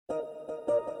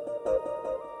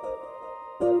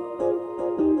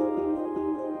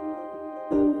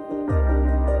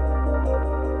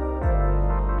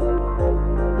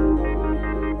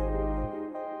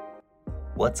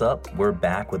What's up? We're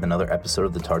back with another episode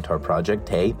of the Tartar Project.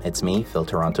 Hey, it's me, Phil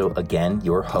Taranto, again,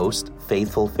 your host,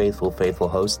 faithful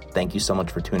host. Thank you so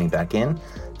much for tuning back in.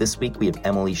 This week we have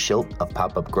Emily Schilt of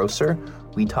Pop-Up Grocer.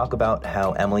 We talk about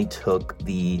how Emily took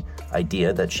the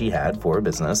idea that she had for a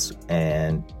business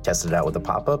and tested it out with a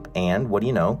pop-up, and what do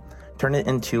you know? Turn it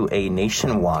into a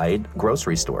nationwide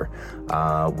grocery store.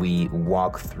 We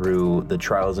walk through the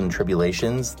trials and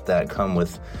tribulations that come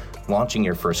with launching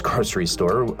your first grocery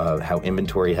store, how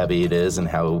inventory heavy it is and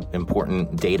how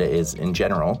important data is in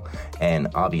general, and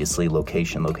obviously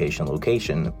location.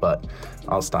 But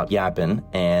I'll stop yapping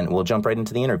and we'll jump right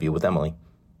into the interview with Emily.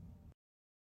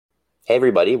 Hey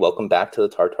everybody, welcome back to the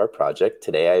Tartar Project.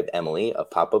 Today I have Emily of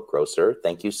Pop-Up Grocer.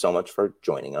 Thank you so much for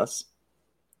joining us.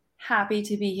 Happy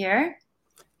to be here.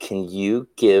 Can you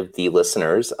give the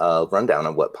listeners a rundown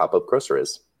of what Pop-Up Grocer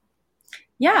is?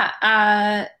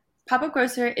 Yeah, Pop-Up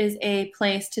Grocer is a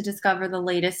place to discover the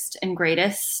latest and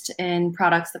greatest in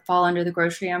products that fall under the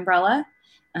grocery umbrella.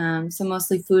 So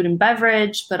mostly food and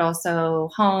beverage, but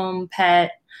also home,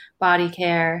 pet, body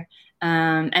care.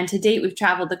 And to date, we've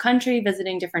traveled the country,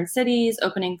 visiting different cities,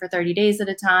 opening for 30 days at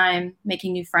a time,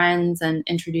 making new friends and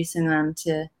introducing them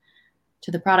to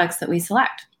the products that we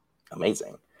select.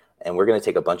 Amazing. And we're going to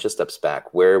take a bunch of steps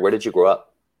back. Where did you grow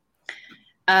up?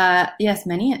 Yes,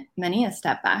 many a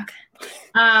step back.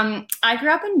 I grew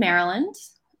up in Maryland.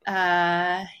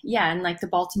 In like the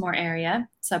Baltimore area,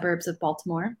 suburbs of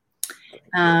Baltimore.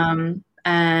 And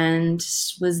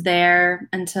was there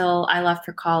until I left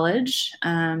for college,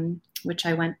 which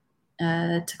I went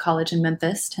to college in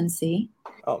Memphis, Tennessee.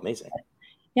 Oh, amazing.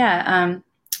 Yeah,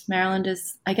 Maryland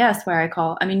is, I guess,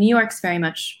 New York's very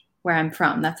much where I'm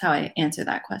from. That's how I answer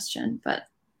that question. But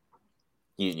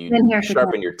you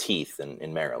sharpen your teeth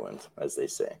in Maryland, as they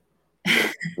say.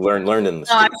 Learned in the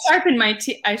streets.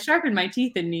 I sharpened my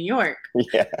teeth in New York.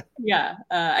 Yeah.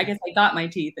 I guess I got my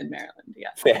teeth in Maryland.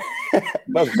 Yeah.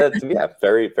 Well, that's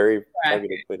very very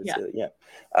targeted way to say it. Yeah.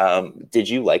 Did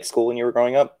you like school when you were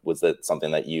growing up? Was that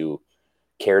something that you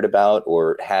cared about,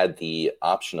 or had the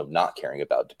option of not caring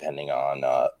about, depending on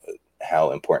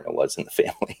how important it was in the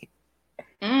family?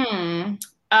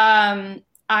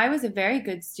 I was a very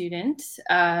good student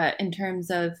in terms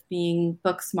of being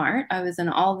book smart. I was in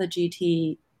all the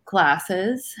GT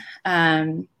classes.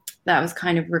 That was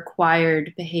kind of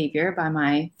required behavior by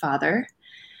my father.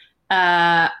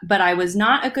 But I was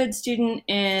not a good student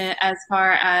as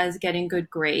far as getting good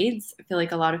grades. I feel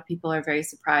like a lot of people are very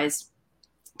surprised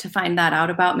to find that out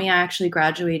about me. I actually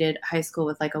graduated high school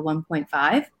with like a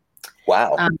 1.5.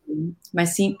 Wow. My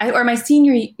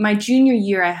junior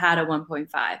year, I had a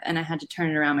 1.5, and I had to turn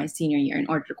it around my senior year in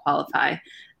order to qualify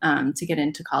to get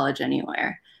into college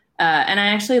anywhere. And I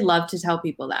actually love to tell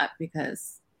people that,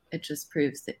 because it just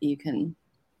proves that you can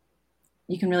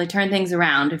really turn things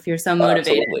around if you're so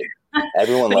motivated. Absolutely.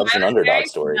 Everyone loves an underdog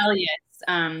story.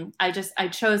 I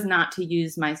chose not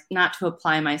to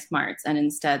apply my smarts, and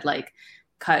instead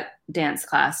cut dance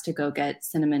class to go get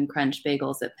cinnamon crunch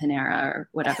bagels at Panera or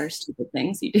whatever stupid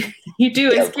things you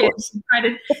do as kids. You try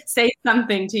to say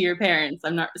something to your parents.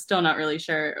 I'm still not really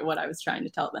sure what I was trying to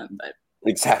tell them, but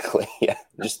exactly. Yeah.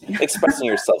 Just expressing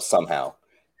yourself somehow,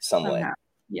 some way.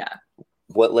 Yeah.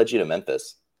 What led you to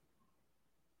Memphis?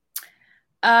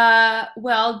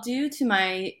 Well, due to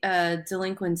my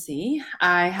delinquency,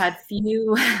 I had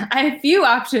few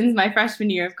options my freshman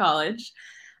year of college.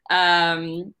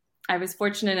 I was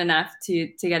fortunate enough to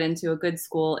get into a good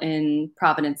school in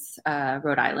Providence,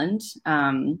 Rhode Island.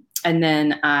 And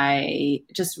then I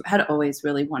just had always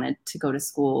really wanted to go to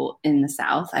school in the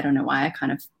South. I don't know why. I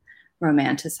kind of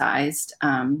romanticized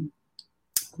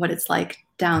what it's like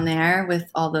down there with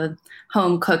all the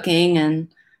home cooking and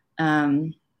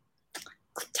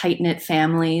tight-knit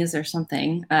families or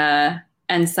something.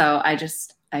 And so I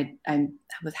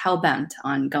was hell-bent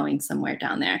on going somewhere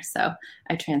down there. So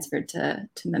I transferred to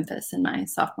Memphis in my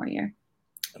sophomore year.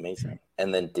 Amazing.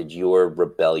 And then did your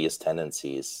rebellious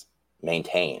tendencies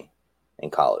maintain in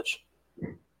college?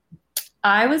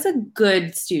 I was a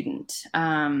good student.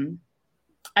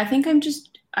 I think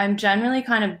I'm generally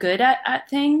kind of good at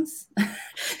things.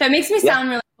 That makes me sound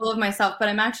really full of myself, but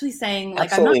I'm actually saying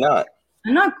Absolutely not.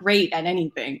 I'm not great at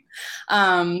anything.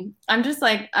 I'm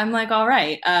all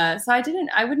right. So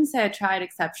I wouldn't say I tried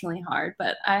exceptionally hard,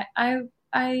 but I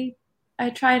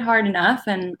tried hard enough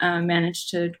and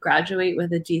managed to graduate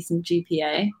with a decent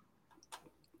GPA.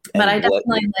 But I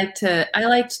definitely liked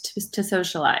to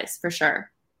socialize for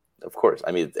sure. Of course.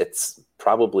 I mean, it's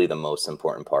probably the most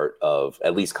important part of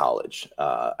at least college,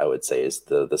 I would say, is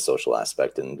the social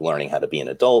aspect and learning how to be an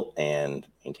adult and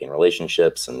maintain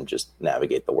relationships and just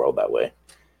navigate the world that way.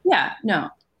 Yeah, no,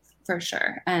 for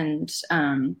sure. And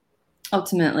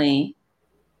ultimately,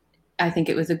 I think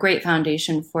it was a great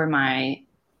foundation for my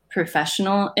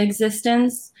professional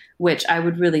existence, which I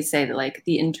would really say that like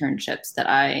the internships that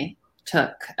I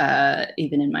took,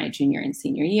 even in my junior and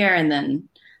senior year, and then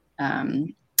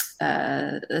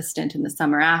a stint in the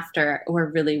summer after, were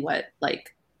really what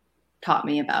like taught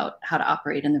me about how to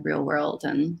operate in the real world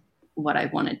and what I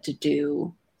wanted to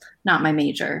do. Not my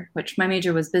major, which my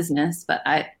major was business, but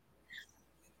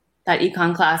that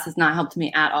econ class has not helped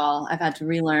me at all. I've had to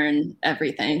relearn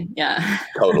everything. Yeah.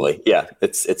 Totally. Yeah.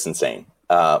 It's insane.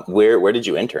 Where did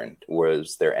you intern?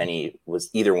 Was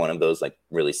either one of those like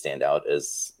really stand out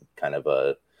as kind of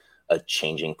a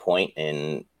changing point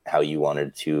in how you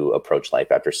wanted to approach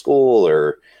life after school,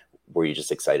 or were you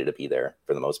just excited to be there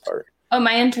for the most part? Oh,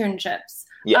 my internships.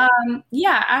 Yeah.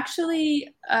 Yeah,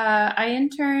 actually, I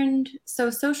interned.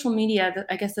 So social media,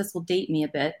 I guess this will date me a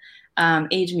bit,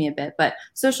 age me a bit, but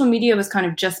social media was kind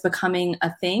of just becoming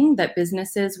a thing that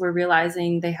businesses were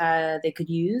realizing they could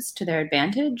use to their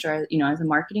advantage, or, you know, as a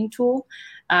marketing tool.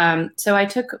 So I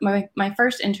took my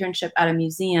first internship at a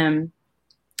museum,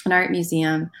 an art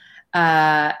museum,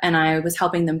 and I was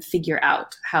helping them figure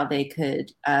out how they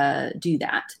could do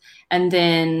that. And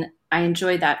then I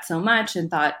enjoyed that so much and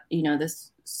thought, you know, this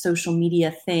social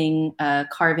media thing,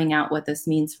 carving out what this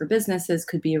means for businesses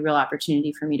could be a real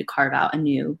opportunity for me to carve out a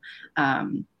new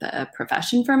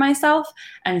profession for myself.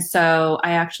 And so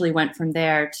I actually went from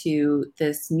there to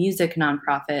this music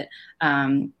nonprofit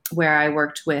where I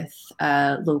worked with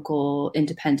local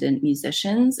independent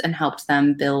musicians and helped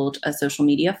them build a social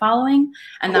media following.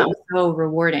 And that was so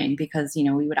rewarding because, you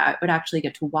know, we would actually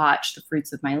get to watch the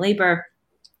fruits of my labor.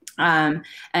 And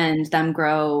them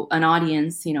grow an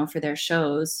audience, you know, for their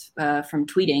shows from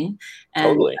tweeting. And,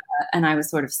 Totally. And I was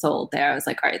sort of sold there. I was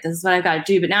like, all right, this is what I've got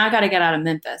to do. But now I got to get out of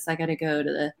Memphis. I got to go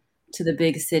to the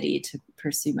big city to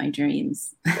pursue my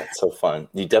dreams. That's so fun.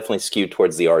 You definitely skewed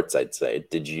towards the arts, I'd say.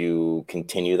 Did you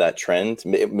continue that trend?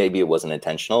 Maybe it wasn't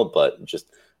intentional, but just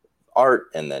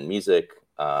art and then music.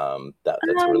 That's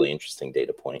a really interesting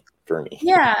data point for me.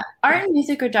 Yeah, art and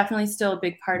music are definitely still a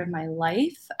big part of my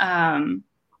life.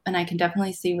 And I can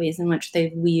definitely see ways in which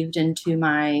they've weaved into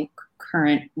my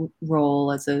current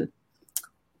role as a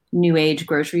new age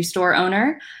grocery store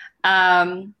owner. But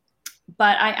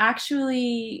I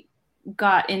actually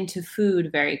got into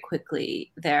food very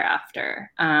quickly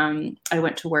thereafter. I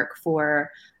went to work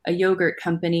for a yogurt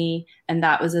company, and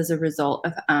that was as a result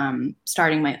of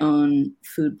starting my own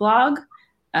food blog.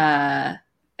 I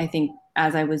think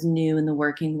as I was new in the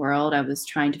working world, I was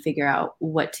trying to figure out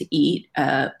what to eat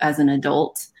as an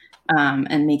adult,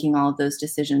 and making all of those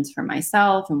decisions for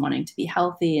myself and wanting to be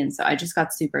healthy. And so I just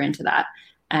got super into that.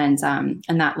 And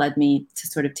that led me to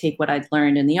sort of take what I'd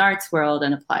learned in the arts world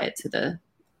and apply it to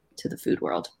the food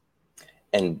world.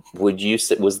 And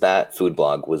was that food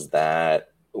blog, was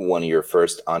that one of your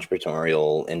first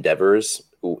entrepreneurial endeavors,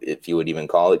 if you would even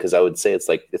call it? Because I would say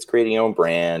it's creating your own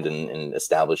brand and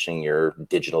establishing your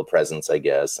digital presence, I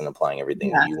guess, and applying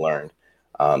everything that you learned.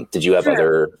 Did you have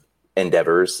other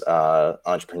endeavors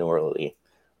entrepreneurially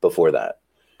before that?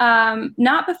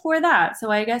 Not before that. So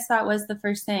I guess that was the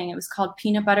first thing. It was called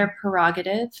Peanut Butter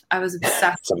Prerogative. I was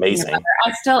obsessed. It's amazing.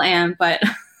 I still am, but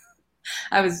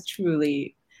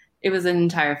it was an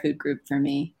entire food group for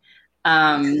me.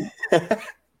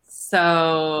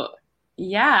 So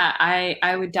yeah,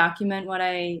 I would document what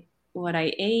I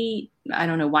ate. I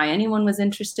don't know why anyone was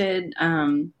interested.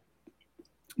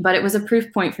 But it was a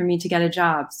proof point for me to get a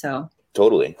job. So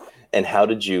totally. And how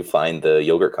did you find the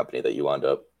yogurt company that you wound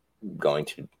up going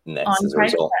to next as a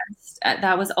result?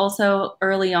 That was also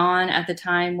early on at the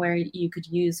time where you could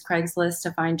use Craigslist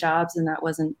to find jobs, and that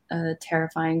wasn't a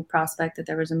terrifying prospect that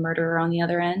there was a murderer on the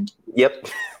other end. Yep.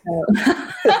 So.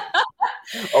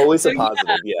 Always a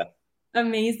positive, yeah.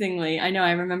 Amazingly. I know.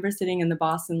 I remember sitting in the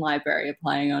Boston Library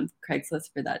applying on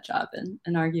Craigslist for that job, and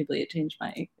arguably it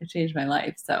changed my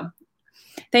life. So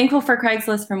thankful for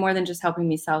Craigslist for more than just helping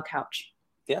me sell couch.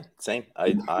 Yeah, same.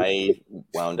 I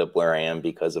wound up where I am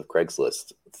because of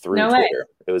Craigslist through Twitter.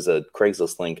 It was a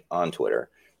Craigslist link on Twitter.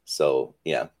 So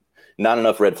yeah, not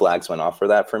enough red flags went off for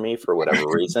that for me for whatever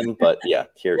reason. But yeah,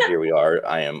 here we are.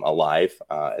 I am alive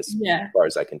as far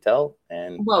as I can tell.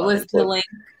 And what was the link?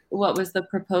 What was the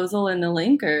proposal in the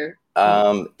link? Or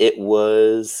it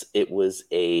was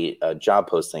a job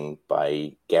posting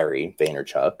by Gary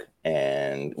Vaynerchuk,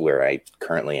 and where I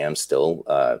currently am still.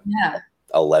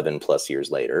 11 plus years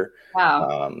later.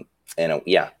 Wow. And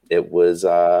it was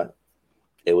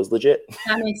legit.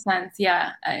 That makes sense.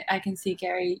 Yeah, I can see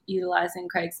Gary utilizing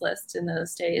Craigslist in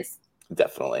those days.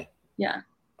 Definitely. Yeah.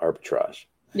 Arbitrage.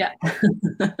 Yeah.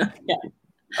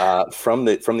 From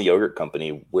the yogurt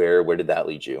company, where did that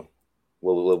lead you?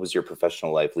 What was your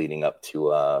professional life leading up to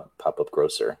Pop-Up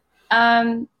Grocer?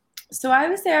 So I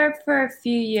was there for a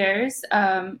few years.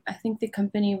 I think the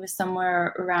company was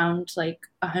somewhere around like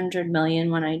 100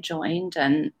 million when I joined,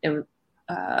 and it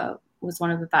was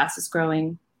one of the fastest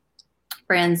growing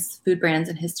food brands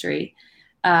in history,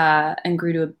 and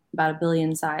grew to about 1 billion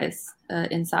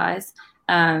in size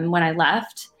when I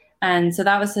left. And so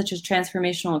that was such a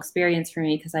transformational experience for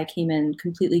me because I came in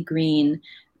completely green,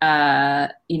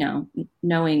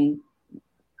 knowing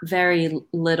very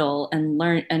little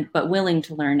but willing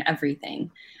to learn everything.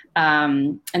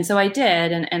 And so I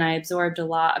did, and I absorbed a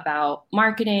lot about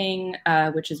marketing,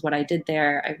 which is what I did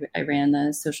there. I ran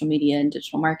the social media and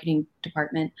digital marketing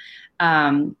department.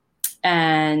 And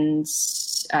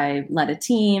I led a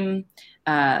team.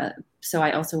 So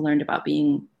I also learned about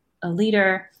being a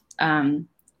leader.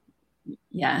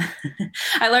 Yeah,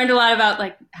 I learned a lot about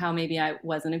like how maybe I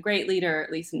wasn't a great leader,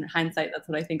 at least in hindsight. That's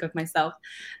what I think of myself.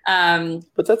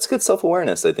 But that's good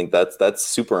self-awareness. I think that's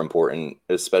super important,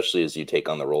 especially as you take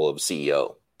on the role of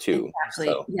CEO too. Exactly.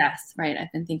 So. Yes, right.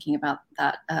 I've been thinking about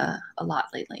that a lot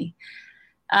lately.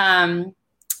 And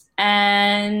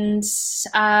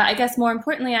I guess more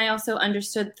importantly, I also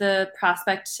understood the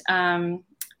prospect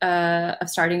of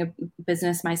starting a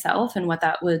business myself and what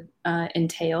that would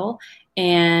entail,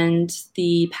 and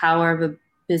the power of a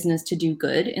business to do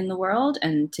good in the world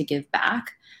and to give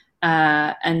back.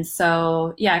 And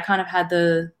so, yeah, I kind of had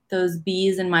those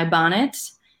bees in my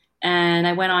bonnet, and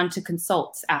I went on to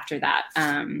consult after that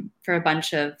for a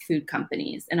bunch of food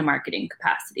companies in a marketing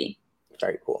capacity.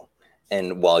 Very cool.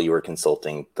 And while you were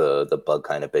consulting, the bug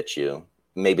kind of bit you.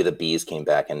 Maybe the bees came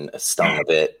back and stung a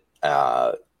bit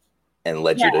and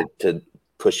led you to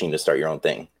pushing to start your own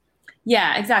thing.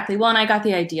 Yeah, exactly. Well, and I got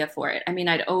the idea for it. I mean,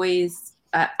 I'd always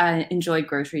I enjoyed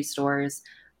grocery stores.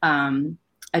 I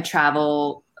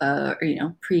travel,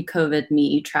 pre-COVID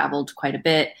me traveled quite a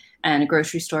bit, and a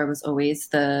grocery store was always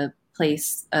the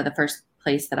first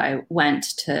place that I went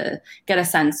to get a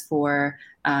sense for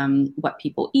what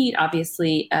people eat,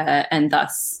 obviously, and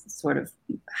thus sort of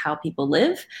how people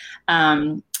live.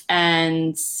 And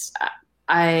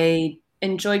I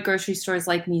enjoyed grocery stores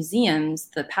like museums.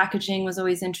 The packaging was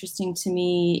always interesting to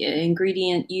me,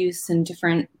 ingredient use in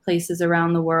different places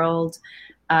around the world,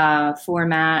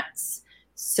 formats.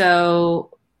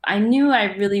 So I knew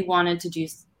I really wanted to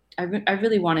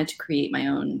create my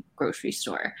own grocery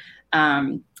store.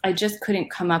 I just couldn't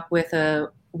come up with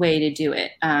a way to do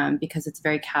it because it's a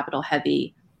very capital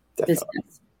heavy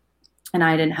business. And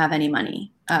I didn't have any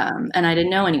money. And I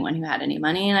didn't know anyone who had any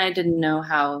money. And I didn't know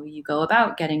how you go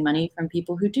about getting money from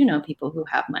people who do know people who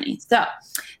have money. So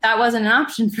that wasn't an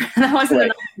option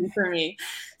for me.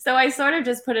 So I sort of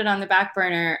just put it on the back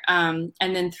burner. And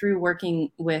then through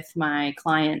working with my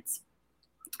clients,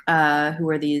 who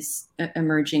are these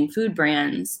emerging food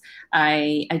brands,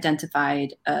 I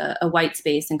identified a white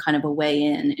space and kind of a way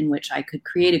in which I could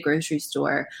create a grocery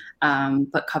store,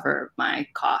 but cover my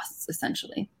costs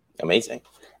essentially. Amazing.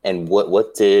 And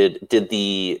what did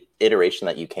the iteration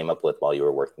that you came up with while you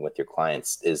were working with your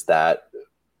clients, is that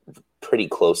pretty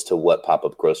close to what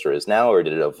Pop-Up Grocer is now, or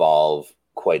did it evolve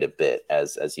quite a bit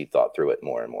as you thought through it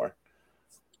more and more?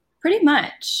 Pretty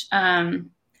much.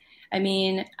 I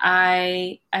mean,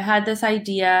 I had this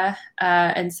idea,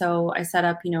 and so I set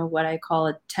up, what I call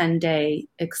a 10-day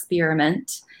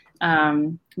experiment.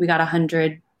 We got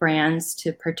 100 brands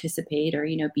to participate or,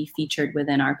 be featured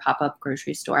within our pop-up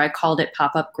grocery store. I called it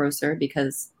Pop-Up Grocer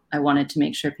because I wanted to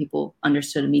make sure people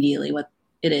understood immediately what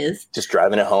it is. Just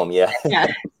driving it home, yeah.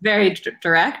 Yeah, very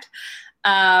direct.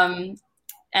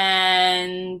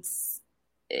 And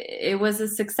it was a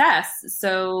success.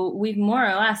 So we've more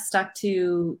or less stuck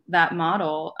to that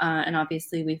model. And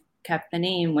obviously we've kept the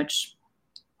name, which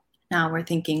now we're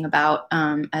thinking about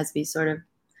as we sort of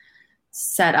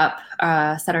set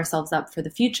ourselves up for the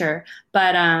future.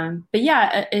 But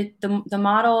yeah, the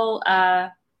model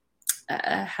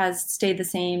has stayed the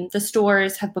same. The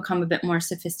stores have become a bit more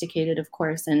sophisticated, of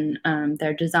course, in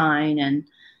their design, and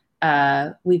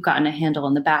we've gotten a handle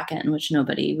on the back end, which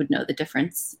nobody would know the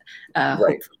difference.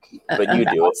 Right. But you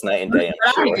do. It's night and day, I'm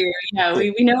sure. I do. Yeah,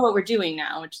 we know what we're doing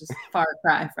now, which is a far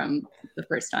cry from the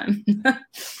first time.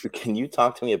 Can you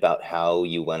talk to me about how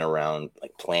you went around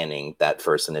planning that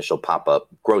first initial Pop-Up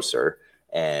Grocer,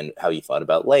 and how you thought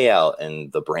about layout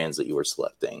and the brands that you were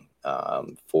selecting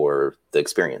for the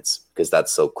experience? Because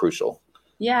that's so crucial.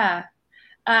 Yeah.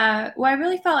 Well, I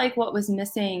really felt like what was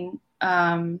missing.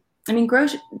 I mean,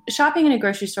 shopping in a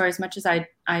grocery store, as much as I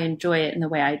enjoy it in the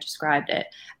way I described it,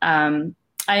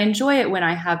 I enjoy it when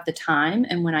I have the time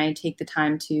and when I take the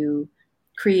time to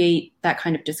create that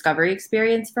kind of discovery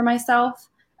experience for myself.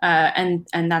 And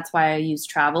that's why I use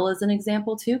travel as an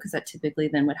example too, because that typically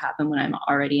then would happen when I'm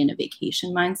already in a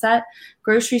vacation mindset.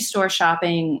 Grocery store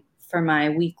shopping for my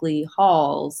weekly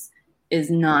hauls is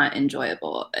not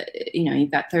enjoyable.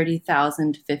 You've got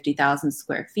 30,000 to 50,000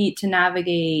 square feet to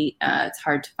navigate. It's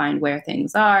hard to find where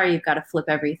things are. You've got to flip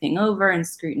everything over and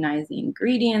scrutinize the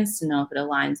ingredients to know if it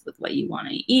aligns with what you want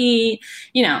to eat.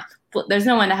 There's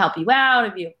no one to help you out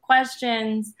if you have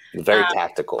questions. Very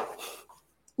tactical.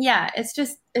 Yeah, it's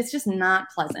just not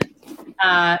pleasant.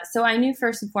 So I knew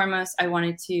first and foremost I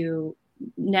wanted to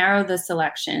narrow the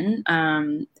selection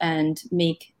and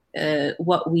make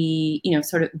what we,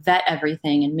 sort of vet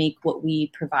everything and make what we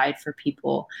provide for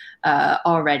people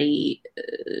already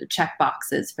check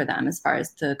boxes for them as far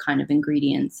as the kind of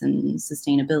ingredients and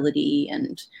sustainability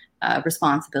and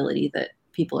responsibility that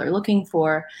people are looking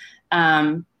for.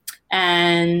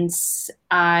 And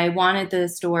I wanted the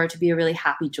store to be a really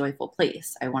happy, joyful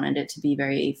place. I wanted it to be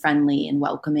very friendly and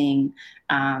welcoming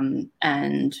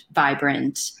and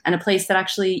vibrant, and a place that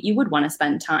actually you would want to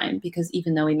spend time, because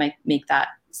even though we might make that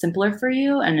simpler for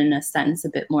you and in a sense a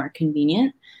bit more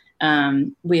convenient,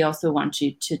 we also want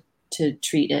you to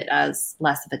treat it as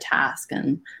less of a task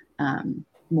and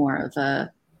more of a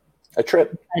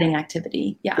trip, exciting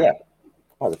activity. Yeah.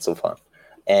 Oh, that's so fun.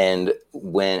 And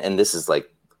this is like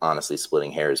honestly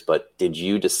splitting hairs, but did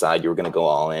you decide you were going to go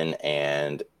all in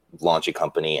and launch a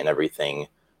company and everything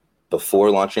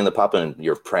before launching the pop-up, and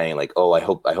you're praying like, oh, I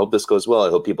hope this goes well, I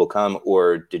hope people come?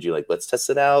 Or did you like, let's test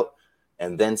it out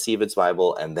and then see if it's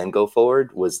viable and then go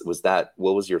forward? Was that,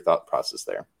 what was your thought process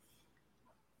there?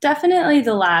 Definitely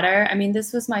the latter. I mean,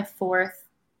 this was my fourth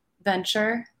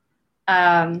venture.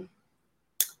 And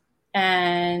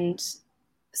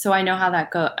so I know how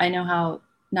that goes. I know how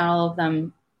not all of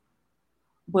them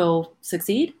will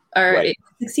succeed or Right.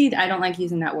 Succeed. I don't like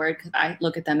using that word because I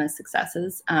look at them as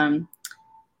successes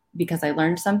because I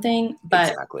learned something,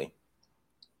 but Exactly.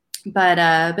 But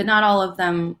not all of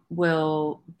them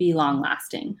will be long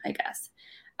lasting, I guess.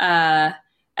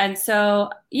 And so,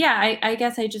 yeah, I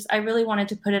guess I really wanted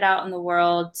to put it out in the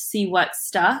world, see what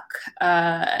stuck,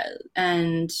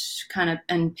 and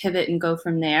pivot and go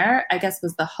from there, I guess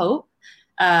was the hope.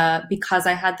 Because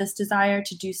I had this desire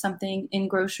to do something in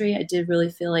grocery, I did really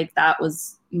feel like that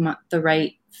was the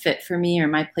right fit for me, or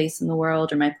my place in the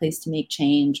world, or my place to make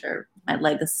change, or my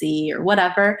legacy, or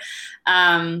whatever.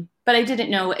 But I didn't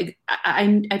know.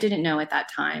 I didn't know at that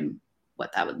time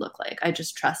what that would look like. I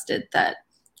just trusted that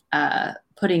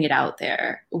putting it out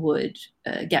there would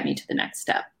get me to the next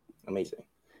step. Amazing.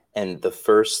 And the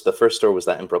first store, was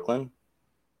that in Brooklyn?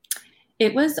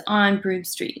 It was on Broome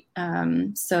Street,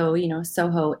 so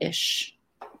Soho-ish.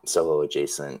 Soho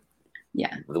adjacent.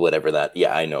 Yeah. Whatever that.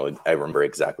 Yeah, I know. I remember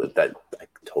exactly that. I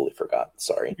totally forgot.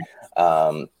 Sorry.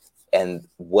 And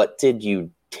what did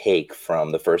you take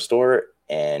from the first store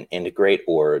and integrate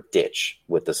or ditch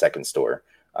with the second store?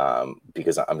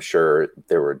 Because I'm sure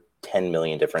there were 10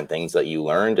 million different things that you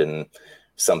learned, and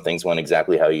some things went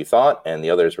exactly how you thought, and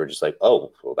the others were just like,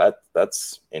 oh, well,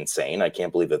 that's insane. I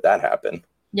can't believe that happened.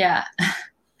 Yeah.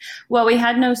 Well, we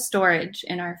had no storage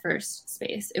in our first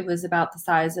space. It was about the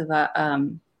size of a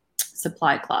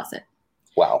supply closet.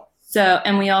 Wow. So,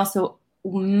 and we also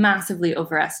massively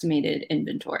overestimated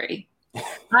inventory.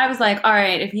 I was like, all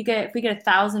right, if we get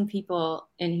 1,000 people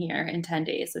in here in 10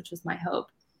 days, which was my hope,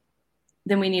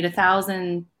 then we need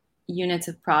 1,000 units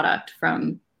of product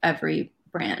from every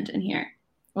brand in here.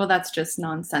 Well, that's just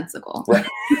nonsensical. Right.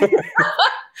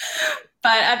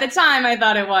 But at the time I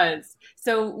thought it was.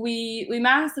 So we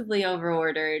massively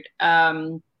overordered,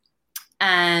 and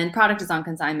product is on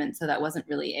consignment, so that wasn't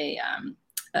really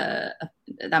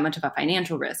that much of a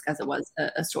financial risk as it was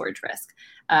a storage risk.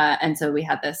 And so we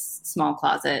had this small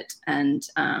closet, and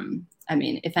I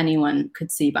mean, if anyone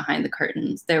could see behind the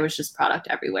curtains, there was just product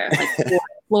everywhere, like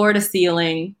floor to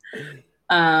ceiling.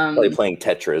 Probably playing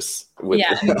Tetris with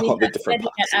all the different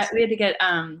boxes. We had to get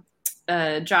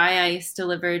dry ice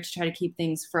delivered to try to keep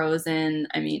things frozen.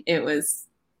 I mean, it was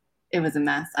a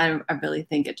mess. I really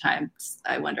think at times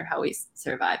I wonder how we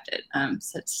survived it.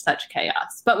 Such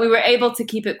chaos, but we were able to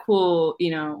keep it cool,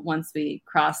 once we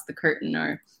crossed the curtain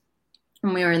or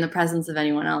when we were in the presence of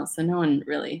anyone else. So no one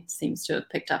really seems to have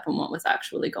picked up on what was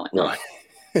actually going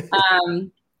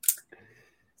on.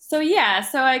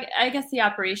 I guess the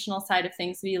operational side of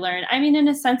things we learned. I mean, in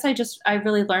a sense, I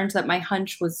really learned that my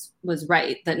hunch was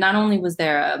right. That not only was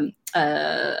there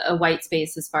a white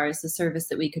space as far as the service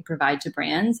that we could provide to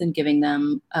brands and giving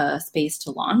them a space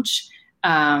to launch,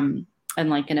 and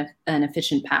like an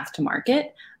efficient path to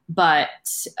market, but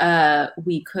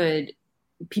we could.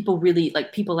 People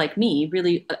like me,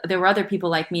 really, there were other people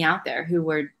like me out there who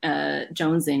were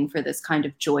jonesing for this kind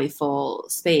of joyful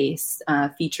space,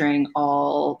 featuring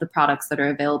all the products that are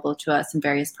available to us in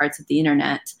various parts of the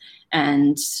internet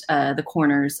and the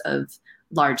corners of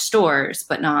large stores,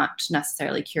 but not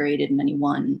necessarily curated in any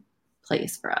one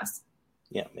place for us.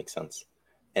 Yeah, makes sense.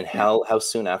 And how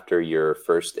soon after your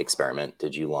first experiment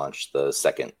did you launch the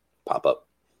second pop-up?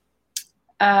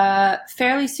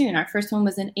 Fairly soon. Our first one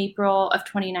was in April of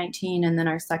 2019, and then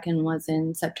our second was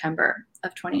in September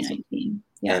of 2019. Awesome.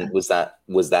 Yeah. And was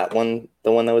that one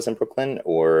the one that was in Brooklyn,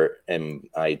 or am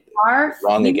I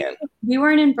wrong again? We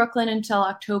weren't in Brooklyn until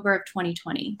October of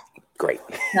 2020. Great.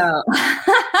 So,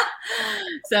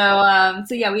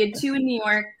 yeah, we had two in New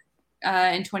York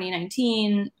in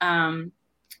 2019,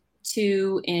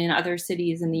 two in other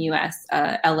cities in the U.S.,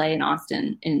 LA and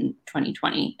Austin in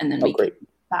 2020, and then we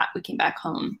came back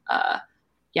home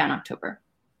in October.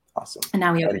 Awesome. And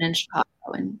now we open in Chicago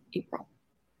in April.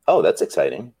 Oh, that's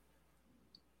exciting.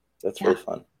 That's really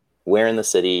fun. Where in the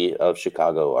city of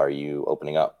Chicago are you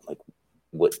opening up? Like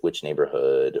which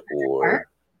neighborhood or?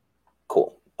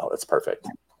 Cool. Oh, that's perfect.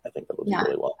 I think that will do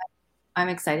really well. I'm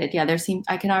excited. Yeah,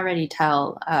 I can already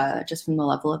tell just from the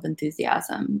level of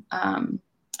enthusiasm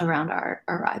around our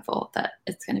arrival that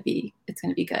it's going to be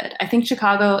good. I think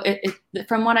Chicago,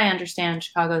 from what I understand,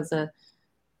 Chicago is a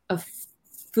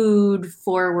food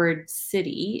forward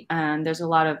city, and there's a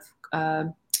lot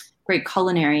of great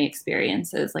culinary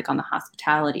experiences, like on the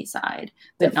hospitality side,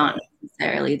 but not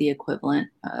necessarily the equivalent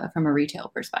from a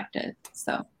retail perspective.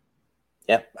 So,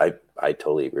 yeah, I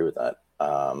totally agree with that.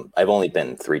 I've only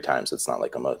been 3 times. It's not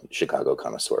like I'm a Chicago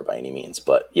connoisseur by any means,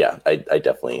 but yeah, I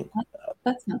definitely.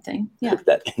 That's nothing. Yeah.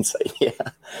 That insight. Yeah.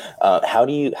 How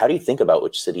do you think about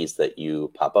which cities that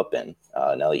you pop up in?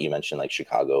 Now that you mentioned like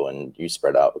Chicago and you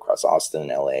spread out across Austin,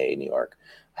 LA, New York,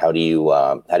 how do you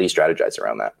strategize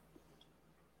around that?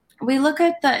 We look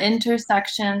at the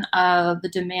intersection of the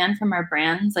demand from our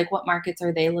brands, like what markets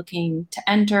are they looking to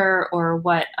enter, or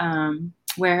what,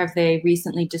 where have they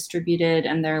recently distributed,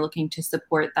 and they're looking to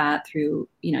support that through,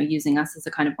 using us as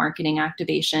a kind of marketing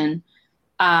activation.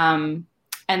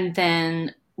 And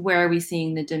then where are we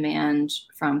seeing the demand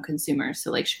from consumers?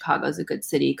 So like Chicago's a good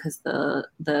city because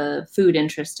the food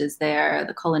interest is there,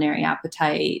 the culinary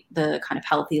appetite, the kind of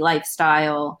healthy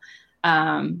lifestyle.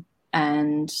 And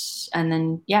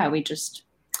then, we just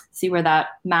see where that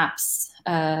maps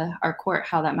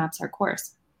how that maps our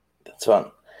course. That's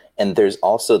fun. And there's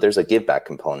a give back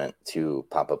component to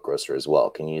Pop-Up Grocer as well.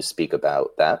 Can you speak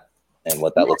about that and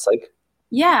what that looks like?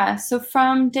 Yeah. So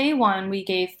from day one, we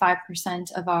gave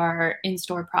 5% of our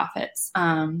in-store profits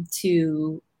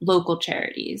to local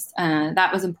charities.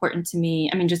 That was important to me.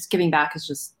 I mean, just giving back is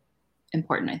just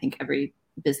important. I think every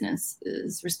business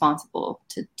is responsible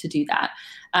to do that.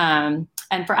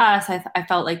 And for us, I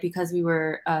felt like because we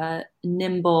were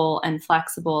nimble and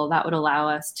flexible, that would allow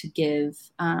us to give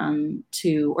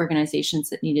to organizations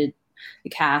that needed the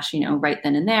cash, right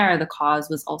then and there. The cause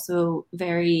was also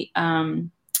very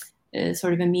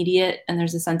sort of immediate, and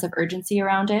there's a sense of urgency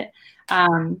around it.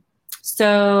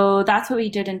 So that's what we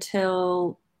did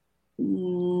until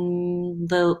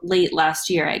the late last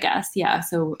year, I guess. Yeah.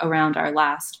 So around our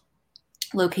last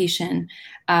location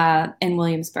in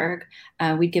Williamsburg,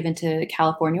 we'd given to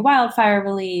California Wildfire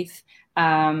Relief,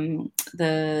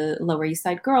 the Lower East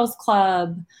Side Girls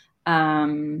Club.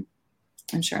 I'm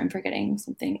sure I'm forgetting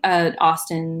something.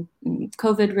 Austin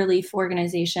COVID Relief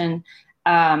Organization.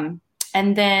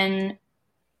 And then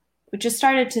we just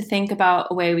started to think about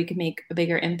a way we could make a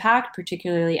bigger impact,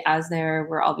 particularly as there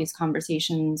were all these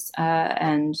conversations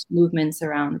and movements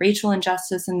around racial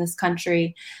injustice in this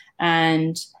country.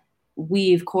 And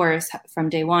we, of course, from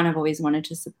day one, have always wanted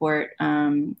to support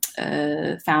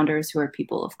founders who are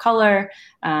people of color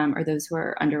or those who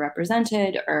are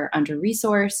underrepresented or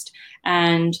under-resourced.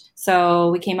 And so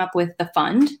we came up with the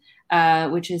fund,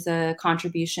 which is a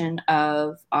contribution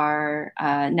of our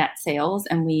net sales.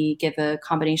 And we give a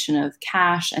combination of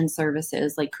cash and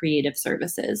services, like creative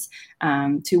services,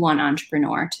 to one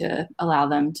entrepreneur to allow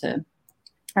them to,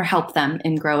 or help them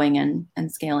in growing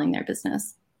and scaling their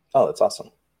business. Oh, that's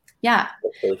awesome. Yeah.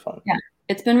 That's really fun. Yeah.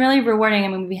 It's been really rewarding. I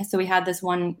mean, we had this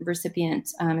one recipient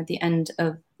at the end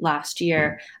of last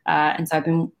year. And so I've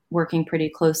been working pretty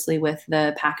closely with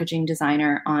the packaging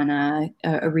designer on a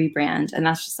rebrand, and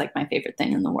that's just like my favorite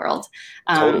thing in the world.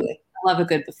 Totally. I love a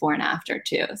good before and after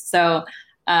too. So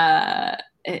I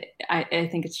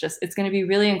think it's going to be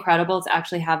really incredible to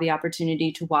actually have the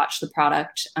opportunity to watch the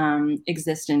product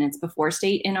exist in its before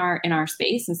state in our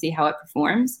space and see how it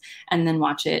performs, and then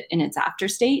watch it in its after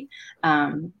state,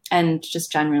 and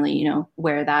just generally,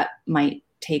 where that might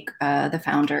take the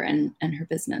founder and her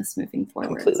business moving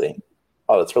forward. Completely.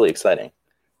 Oh, that's really exciting.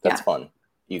 That's fun.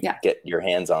 You get your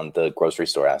hands on the grocery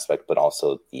store aspect, but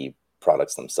also the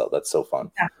products themselves. That's so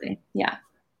fun. Exactly. Yeah.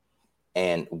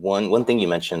 And one thing you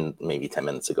mentioned maybe 10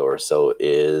 minutes ago or so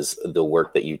is the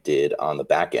work that you did on the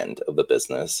back end of the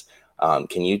business.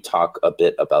 Can you talk a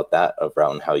bit about that,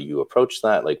 around how you approach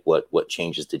that? Like what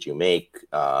changes did you make,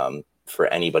 for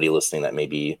anybody listening that may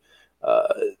be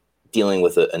dealing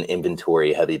with an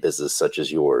inventory heavy business such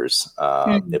as yours?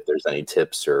 If there's any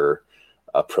tips or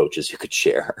approaches you could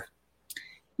share.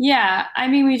 Yeah, I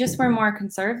mean, we just were more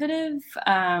conservative.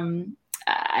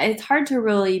 It's hard to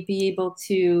really be able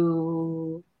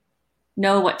to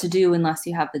know what to do unless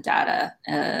you have the data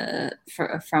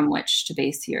from which to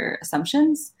base your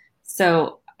assumptions.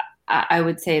 So I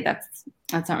would say that's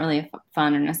not really a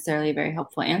fun or necessarily a very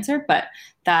helpful answer, but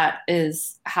that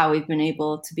is how we've been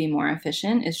able to be more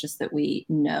efficient. It's just that we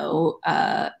know,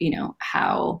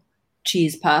 how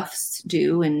cheese puffs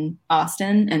do in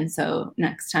Austin. And so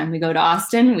next time we go to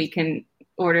Austin, we can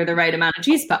order the right amount of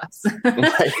cheese puffs.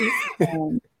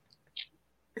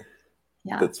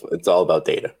 It's all about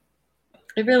data.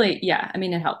 It really,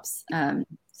 it helps.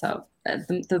 So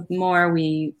the more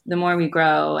we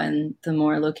grow and the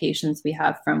more locations we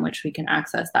have from which we can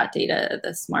access that data,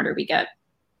 the smarter we get.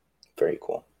 Very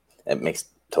cool. It makes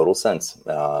total sense.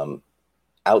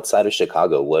 Outside of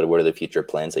Chicago, what are the future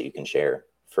plans that you can share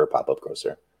for a pop-up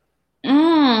grocer?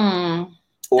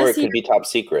 Or it could be top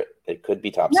secret. It could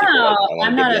be top secret.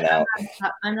 I'm not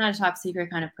a top secret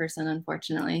kind of person,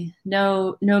 unfortunately.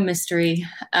 No mystery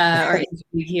or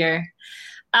intrigue here.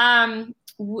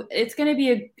 It's going to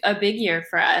be a big year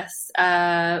for us.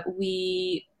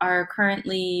 We are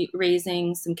currently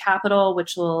raising some capital,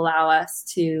 which will allow us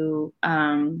to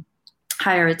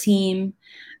hire a team,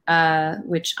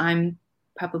 which I'm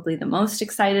probably the most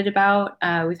excited about.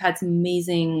 We've had some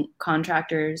amazing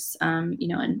contractors,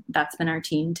 and that's been our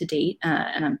team to date.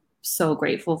 And I'm so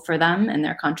grateful for them and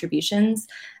their contributions.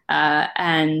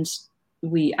 And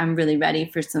I'm really ready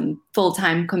for some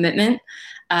full-time commitment.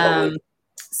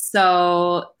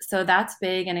 So that's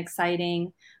big and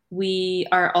exciting. We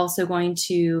are also going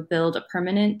to build a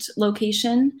permanent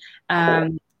location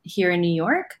here in New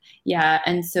York. Yeah.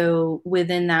 And so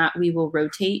within that, we will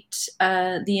rotate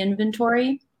the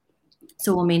inventory.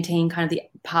 So we'll maintain kind of the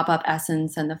pop-up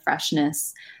essence and the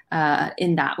freshness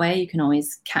in that way. You can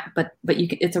always, but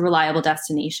it's a reliable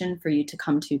destination for you to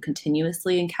come to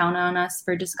continuously and count on us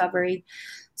for discovery.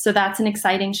 So that's an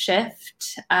exciting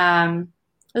shift.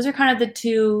 Those are kind of the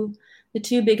two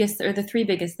biggest, or the three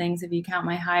biggest things if you count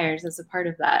my hires as a part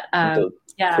of that.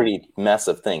 Pretty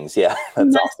massive things. Yeah,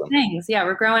 that's awesome. Things. Yeah,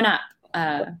 we're growing up.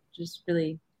 Just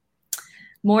really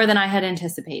more than I had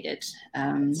anticipated.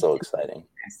 So exciting.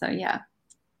 So yeah.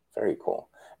 Very cool.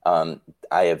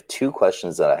 I have two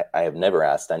questions that I have never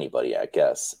asked anybody, I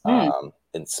guess.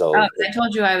 And so I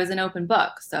told you I was an open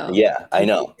book. So yeah, I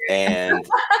know. And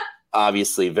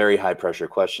obviously very high pressure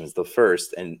questions. The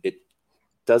first, and it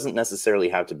doesn't necessarily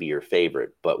have to be your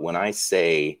favorite, but when I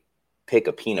say pick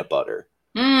a peanut butter,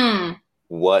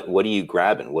 what are you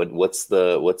grabbing? What's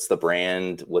the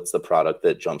brand? What's the product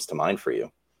that jumps to mind for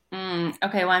you?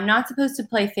 Okay, well, I'm not supposed to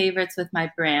play favorites with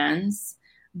my brands,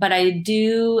 but I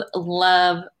do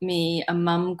love me a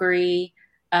Mumgry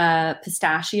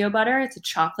pistachio butter. It's a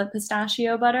chocolate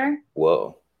pistachio butter.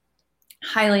 Whoa.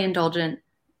 Highly indulgent.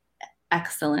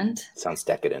 Excellent. Sounds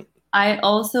decadent. I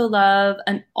also love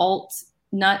an alt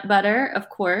nut butter, of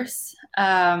course.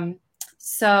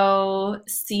 So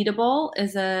Seedable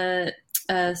is a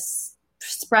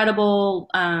spreadable,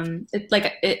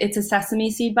 it's a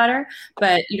sesame seed butter,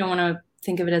 but you don't want to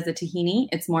think of it as a tahini.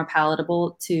 It's more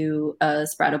palatable to a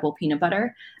spreadable peanut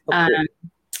butter. Okay.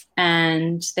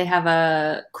 And they have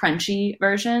a crunchy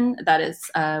version that is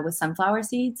with sunflower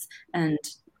seeds. And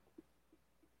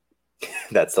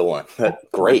that's the one.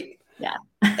 Great. Yeah.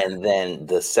 And then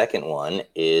the second one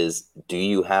is, do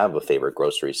you have a favorite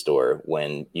grocery store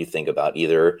when you think about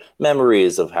either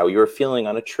memories of how you were feeling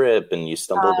on a trip and you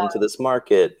stumbled into this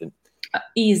market?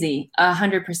 Easy,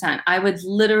 100%. I would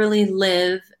literally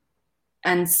live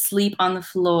and sleep on the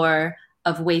floor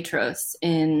of Waitrose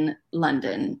in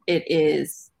London. It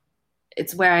is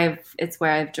it's where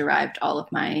I've derived all of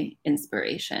my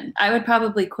inspiration. I would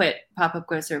probably quit Pop-Up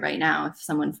Grocer right now if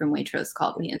someone from Waitrose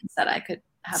called me and said I could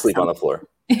have sleep on the floor.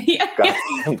 Yeah.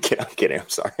 I'm kidding. I'm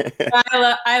sorry.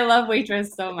 I love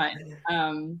Waitrose so much.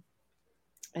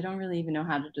 I don't really even know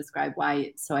how to describe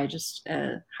why, so I just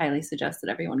highly suggest that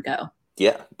everyone go.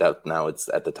 Yeah, now it's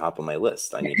at the top of my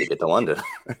list. I need to get to London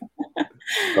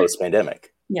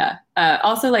post-pandemic. Yeah.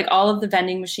 Also, like all of the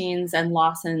vending machines and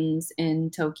Lawson's in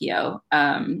Tokyo.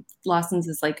 Lawson's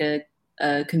is like a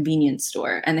convenience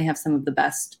store, and they have some of the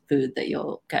best food that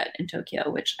you'll get in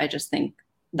Tokyo, which I just think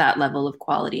that level of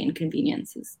quality and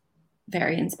convenience is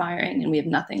very inspiring, and we have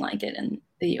nothing like it in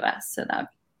the US, so that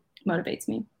motivates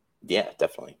me. Yeah,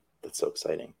 definitely. That's so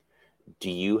exciting. Do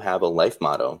you have a life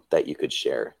motto that you could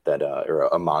share, that or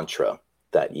a mantra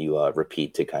that you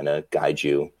repeat to kind of guide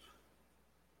you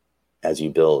as you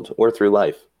build or through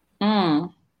life? I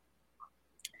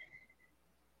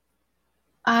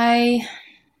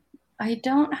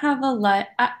don't have a life.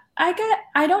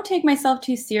 I don't take myself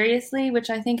too seriously, which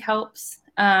I think helps.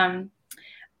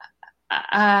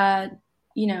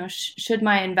 Should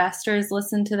my investors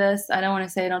listen to this? I don't want to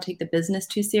say I don't take the business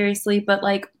too seriously, but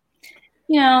like,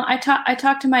 I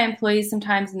talk to my employees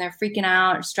sometimes, and they're freaking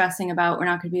out or stressing about we're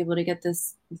not going to be able to get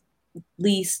this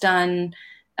lease done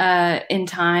in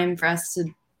time for us to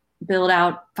build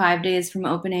out 5 days from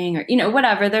opening, or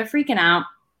whatever. They're freaking out,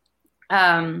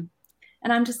 and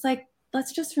I'm just like,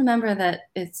 let's just remember that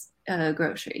it's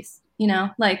groceries.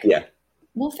 Yeah.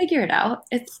 We'll figure it out.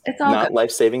 It's all not good.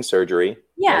 Life-saving surgery.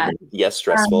 Yeah. Yes,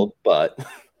 stressful, but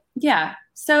yeah.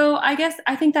 So I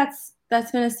think that's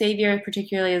been a savior,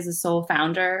 particularly as a sole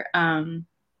founder.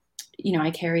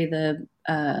 I carry the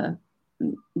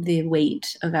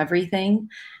weight of everything.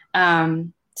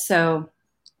 So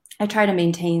I try to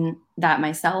maintain that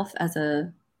myself as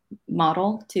a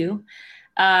model too.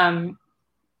 And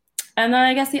then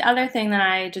I guess the other thing that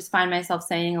I just find myself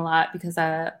saying a lot, because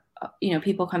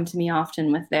people come to me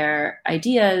often with their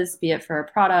ideas, be it for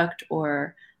a product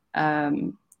or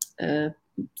a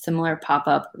similar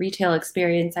pop-up retail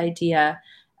experience idea,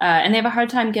 and they have a hard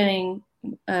time getting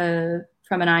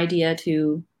from an idea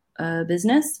to a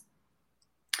business.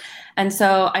 And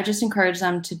so I just encourage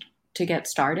them to get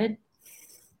started.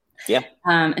 Yeah.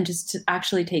 And just to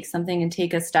actually take something and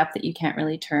take a step that you can't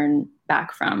really turn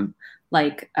back from.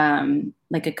 Like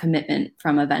a commitment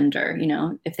from a vendor.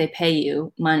 If they pay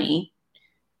you money,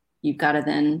 you've got to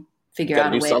then figure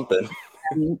out a way something.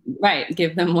 Right,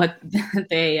 give them what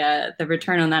the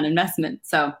return on that investment.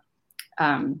 So,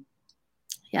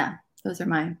 yeah, those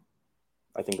are I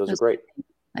think those are great.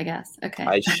 I guess. Okay.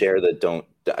 I share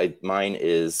that. Mine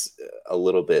is a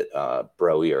little bit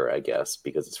broier, I guess,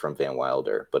 because it's from Van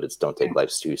Wilder, but it's don't take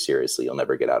life too seriously. You'll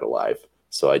never get out alive.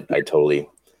 So I totally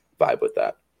vibe with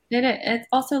that. It's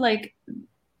also like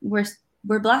we're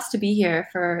blessed to be here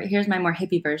here's my more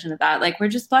hippie version of that. Like, we're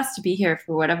just blessed to be here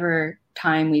for whatever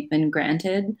time we've been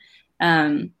granted.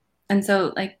 And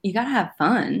so, like, you got to have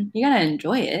fun. You got to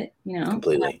enjoy it,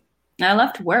 Completely. I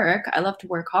love to work. I love to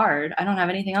work hard. I don't have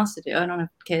anything else to do. I don't have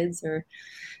kids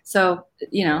so,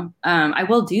 I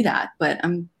will do that, but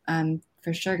I'm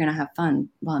for sure going to have fun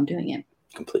while I'm doing it.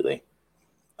 Completely.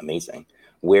 Amazing.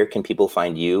 Where can people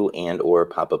find you and or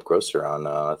Pop-Up Grocer on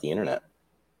the internet?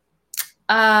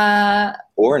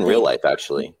 Or in real life,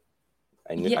 actually.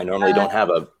 I normally don't have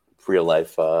a real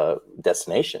life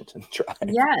destination to try.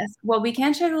 Yes. Well, we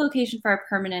can't share the location for our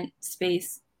permanent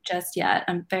space just yet.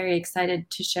 I'm very excited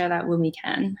to share that when we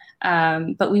can.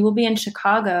 But we will be in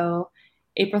Chicago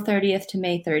April 30th to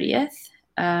May 30th.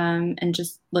 And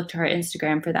just look to our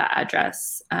Instagram for that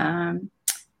address. And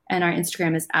our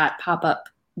Instagram is at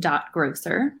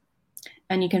popup.grocer.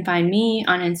 And you can find me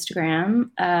on Instagram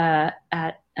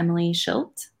at Emily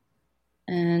Schilt.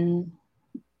 And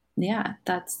yeah,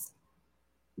 that's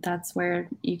where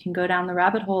you can go down the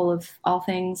rabbit hole of all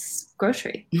things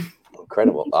grocery.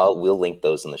 Incredible. We'll link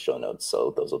those in the show notes,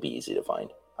 so those will be easy to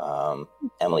find.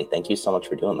 Emily, thank you so much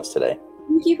for doing this today.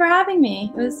 Thank you for having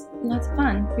me. It was lots of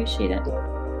fun. Appreciate it.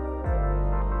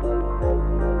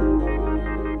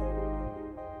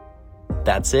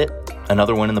 That's it.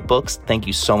 Another one in the books. Thank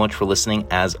you so much for listening.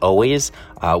 As always,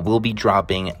 we'll be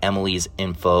dropping Emily's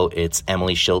info. It's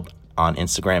Emily Schilt on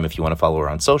Instagram if you want to follow her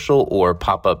on social, or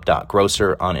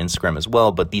popup.grocer on Instagram as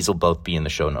well. But these will both be in the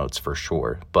show notes for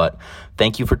sure. But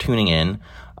thank you for tuning in.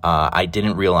 I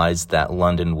didn't realize that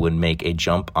London would make a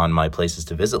jump on my places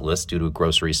to visit list due to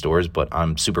grocery stores, but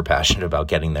I'm super passionate about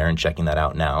getting there and checking that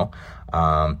out now.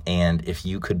 And if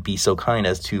you could be so kind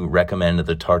as to recommend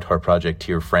the Tartar Project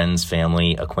to your friends,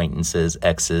 family, acquaintances,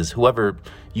 exes, whoever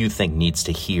you think needs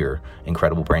to hear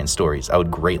incredible brand stories, I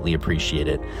would greatly appreciate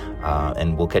it.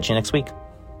 And we'll catch you next week.